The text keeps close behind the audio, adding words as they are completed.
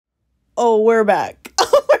Oh, we're back.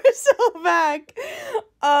 We're so back.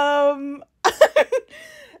 I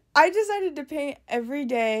decided to paint every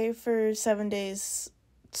day for 7 days,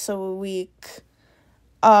 so a week.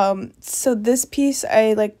 So this piece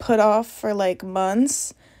I like put off for like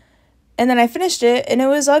months, and then I finished it, and it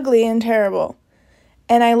was ugly and terrible.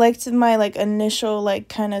 And I liked my like initial like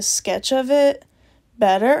kind of sketch of it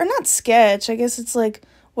better, or not sketch, I guess it's like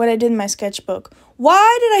what I did in my sketchbook.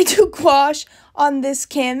 Why did I do gouache on this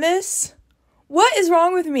canvas? What is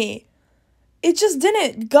wrong with me? It just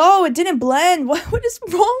didn't go. It didn't blend. What is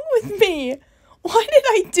wrong with me? Why did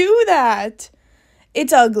I do that?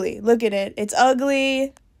 It's ugly. Look at it. It's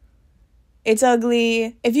ugly. It's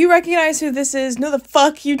ugly. If you recognize who this is, no the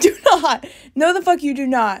fuck you do not. No the fuck you do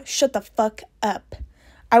not. Shut the fuck up.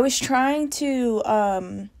 I was trying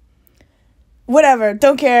to, whatever.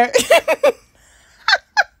 Don't care.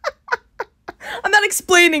 I'm not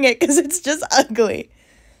explaining it because it's just ugly.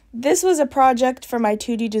 This was a project for my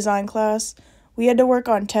 2D design class. We had to work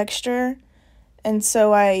on texture, and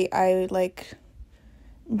so I like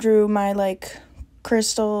drew my like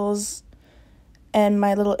crystals and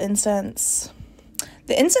my little incense.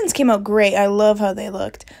 The incense came out great. I love how they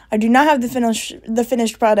looked. I do not have the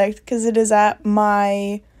finished product because it is at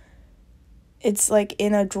my, it's like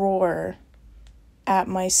in a drawer at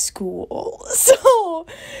my school.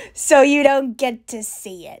 So you don't get to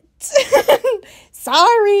see it.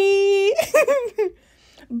 Sorry.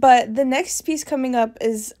 But the next piece coming up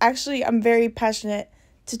is actually I'm very passionate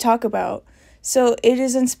to talk about. So it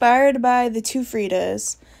is inspired by the two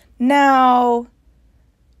Fridas. Now,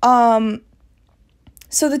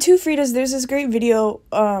 so the two Fridas, there's this great video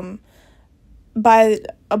by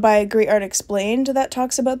Great Art Explained that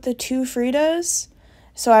talks about the two Fridas.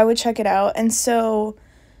 So I would check it out. And so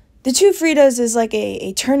the two Fridas is like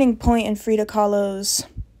a turning point in Frida Kahlo's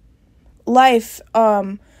life,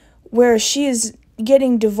 where she is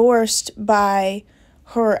getting divorced by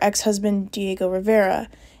her ex-husband Diego Rivera,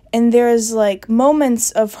 and there's like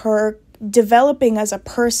moments of her developing as a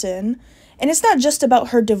person, and it's not just about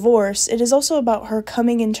her divorce, it is also about her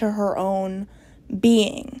coming into her own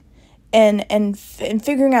being and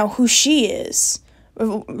figuring out who she is.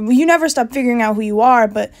 You never stop figuring out who you are,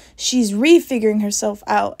 but she's refiguring herself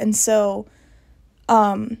out. And so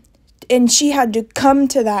and she had to come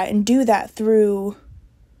to that and do that through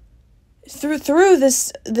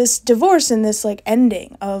this divorce and this like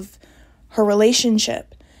ending of her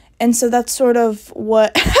relationship. And so that's sort of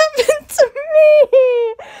what happened to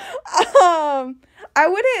me. I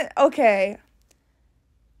wouldn't, okay,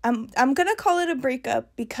 I'm gonna call it a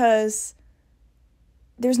breakup because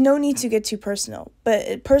there's no need to get too personal,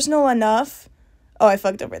 but personal enough, oh, I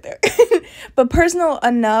fucked up right there, but personal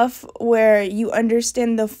enough where you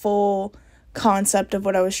understand the full concept of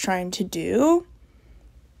what I was trying to do.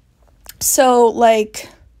 So, like,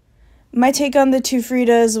 my take on the two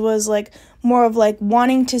Fridas was, like, more of, like,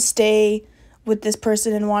 wanting to stay with this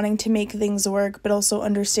person and wanting to make things work, but also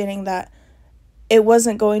understanding that it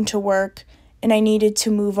wasn't going to work and I needed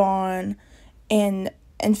to move on and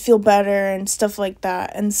feel better and stuff like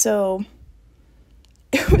that. And so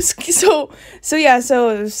it was so it's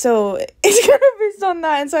kind of based on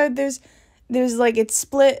that. And so there's like it's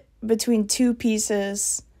split between two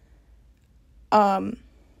pieces, and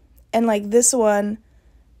like this one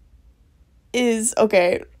is,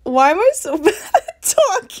 okay, why am I so bad at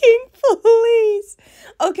talking, please?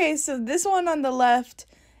 Okay, so this one on the left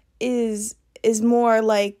is more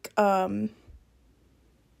like a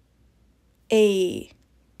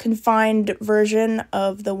confined version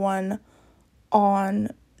of the one on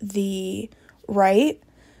the right,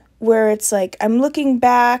 where it's like I'm looking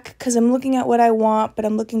back because I'm looking at what I want, but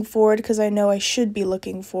I'm looking forward because I know I should be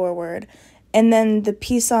looking forward. And then the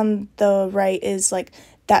piece on the right is like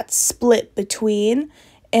that split between,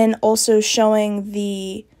 and also showing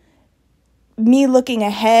the me looking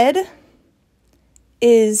ahead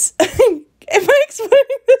is am I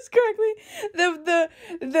explaining this correctly?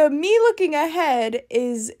 The me looking ahead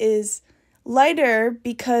is lighter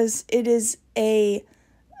because it is a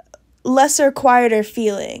lesser, quieter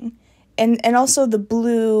feeling. And also the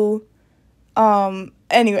blue,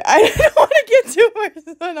 anyway, I don't want to get too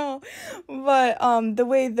personal, but the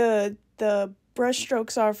way the brush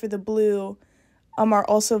strokes are for the blue are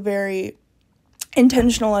also very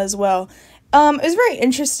intentional as well. It was very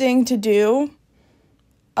interesting to do.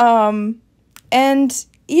 And,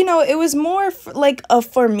 you know, it was more like a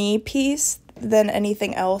for me piece than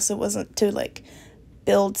anything else. It wasn't to, like,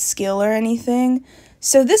 build skill or anything.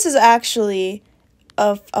 So this is actually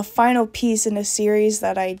a final piece in a series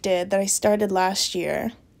that I started last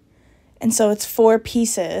year. And so it's 4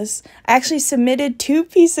 pieces. I actually submitted 2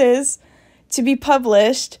 pieces to be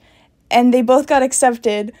published, and they both got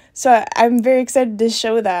accepted. So I'm very excited to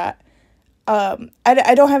show that. I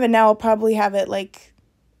don't have it now. I'll probably have it like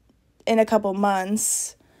in a couple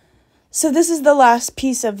months. So this is the last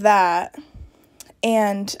piece of that.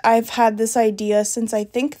 And I've had this idea since I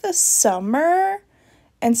think the summer.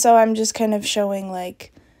 And so I'm just kind of showing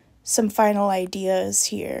like some final ideas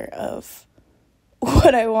here of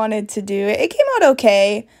what I wanted to do. It came out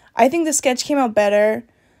okay. I think the sketch came out better.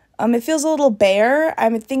 It feels a little bare.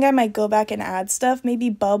 I think I might go back and add stuff,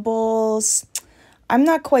 maybe bubbles. I'm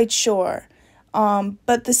not quite sure.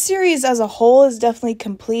 But the series as a whole is definitely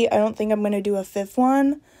complete. I don't think I'm going to do a 5th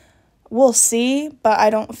one. We'll see, but I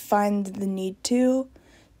don't find the need to,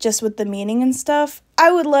 just with the meaning and stuff.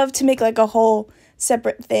 I would love to make like a whole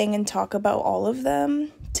separate thing and talk about all of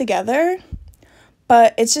them together.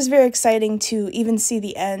 But it's just very exciting to even see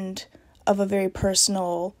the end of a very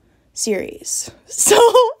personal series. So,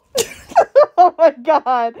 oh my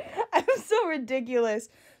god, I'm so ridiculous.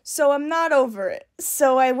 So I'm not over it.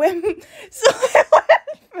 So I went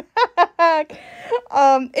back.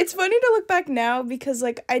 It's funny to look back now because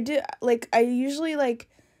like I usually like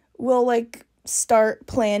will like start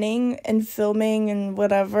planning and filming and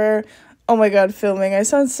whatever. Oh my god, filming. I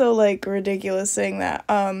sound so like ridiculous saying that.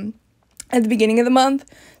 At the beginning of the month.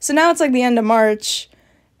 So now it's like the end of March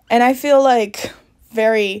and I feel like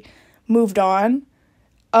very moved on.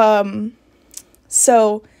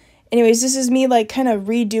 So anyways, this is me like kind of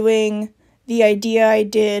redoing the idea I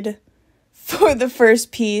did for the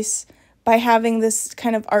first piece by having this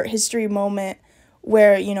kind of art history moment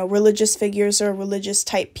where, you know, religious figures or religious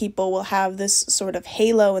type people will have this sort of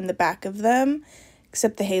halo in the back of them,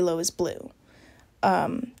 except the halo is blue.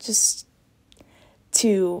 Just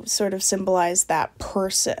to sort of symbolize that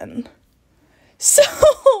person. So,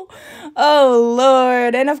 oh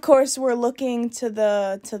Lord. And of course we're looking to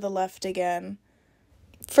the left again.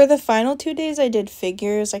 For the final 2 days I did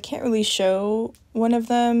figures. I can't really show one of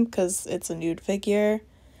them because it's a nude figure.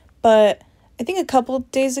 But I think a couple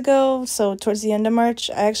days ago, so towards the end of March,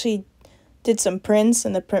 I actually did some prints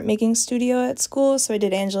in the printmaking studio at school. So I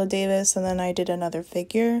did Angela Davis and then I did another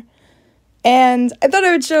figure. And I thought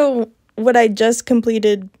I would show what I just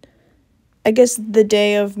completed, I guess the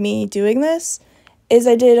day of me doing this, is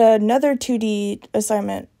I did another 2D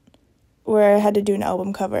assignment where I had to do an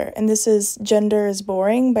album cover. And this is Gender is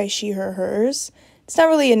Boring by She, Her, Hers. It's not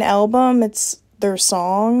really an album, it's their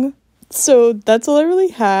song. So that's all I really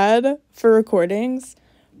had for recordings.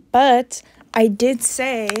 But I did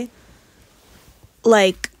say,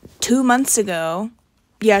 like, 2 months ago,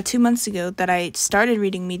 that I started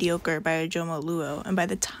reading Mediocre by Ajomo Luo. And by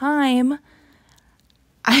the time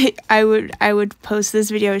I would post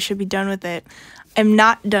this video, I should be done with it. I'm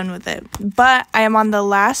not done with it, but I am on the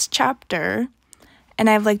last chapter and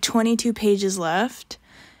I have like 22 pages left.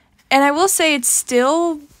 And I will say it's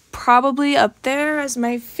still probably up there as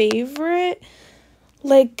my favorite.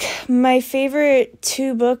 Like, my favorite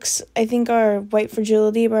 2 books, I think, are White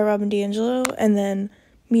Fragility by Robin DiAngelo and then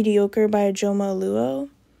Mediocre by Ajomo Luo.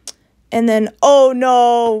 And then, oh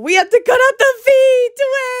no, we have to cut out the feet!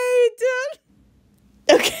 Wait!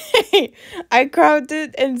 Okay, I cropped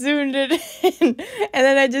it and zoomed it in, and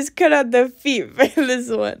then I just cut out the feet for this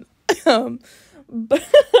one. But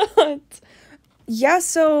yeah,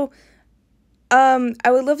 so I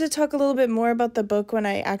would love to talk a little bit more about the book when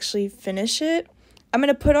I actually finish it. I'm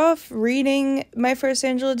gonna put off reading my first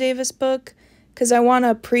Angela Davis book because I want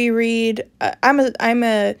to pre-read. I'm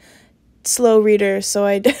a slow reader, so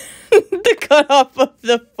I the cut off of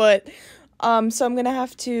the foot. So I'm gonna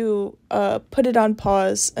have to put it on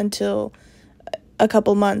pause until a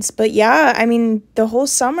couple months. But yeah, I mean, the whole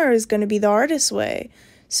summer is gonna be the artist's way.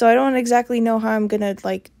 So I don't exactly know how I'm gonna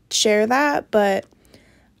like share that, but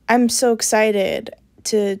I'm so excited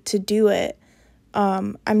to do it.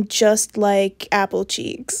 I'm just like Apple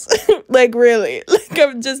Cheeks. Like really. Like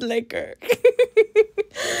I'm just like her.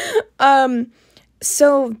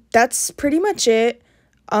 So that's pretty much it.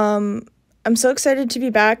 I'm so excited to be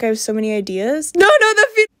back. I have so many ideas. No,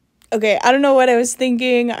 okay, I don't know what I was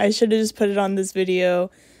thinking. I should have just put it on this video.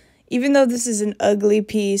 Even though this is an ugly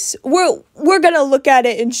piece, we're gonna look at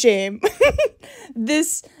it in shame.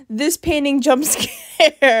 This painting jump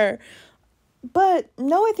scare. But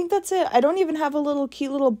no, I think that's it. I don't even have a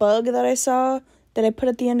cute little bug that I saw that I put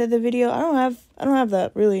at the end of the video. I don't have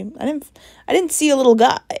that really. I didn't see a little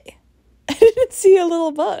guy. I didn't see a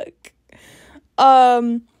little bug.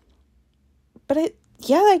 But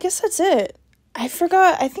I guess that's it. I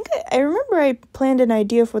forgot. I remember I planned an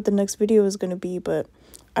idea for what the next video was going to be, but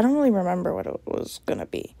I don't really remember what it was going to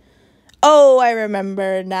be. Oh, I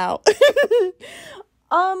remember now.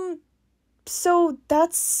 So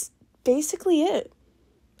that's basically it.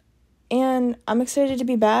 And I'm excited to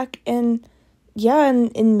be back. And yeah,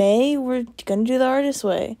 in May, we're gonna do the Artist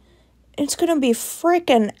Way. It's gonna be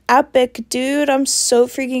freaking epic, dude. I'm so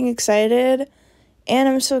freaking excited. And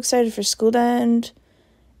I'm so excited for school to end.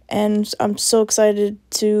 And I'm so excited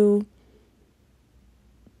to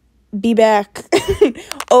be back.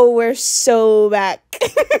 Oh, we're so back.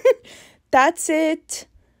 That's it.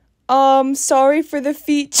 Sorry for the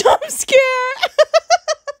feet jump scare.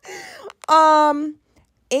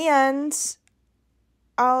 And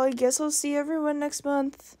I guess I'll see everyone next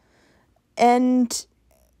month. And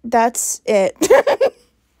that's it.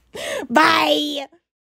 Bye.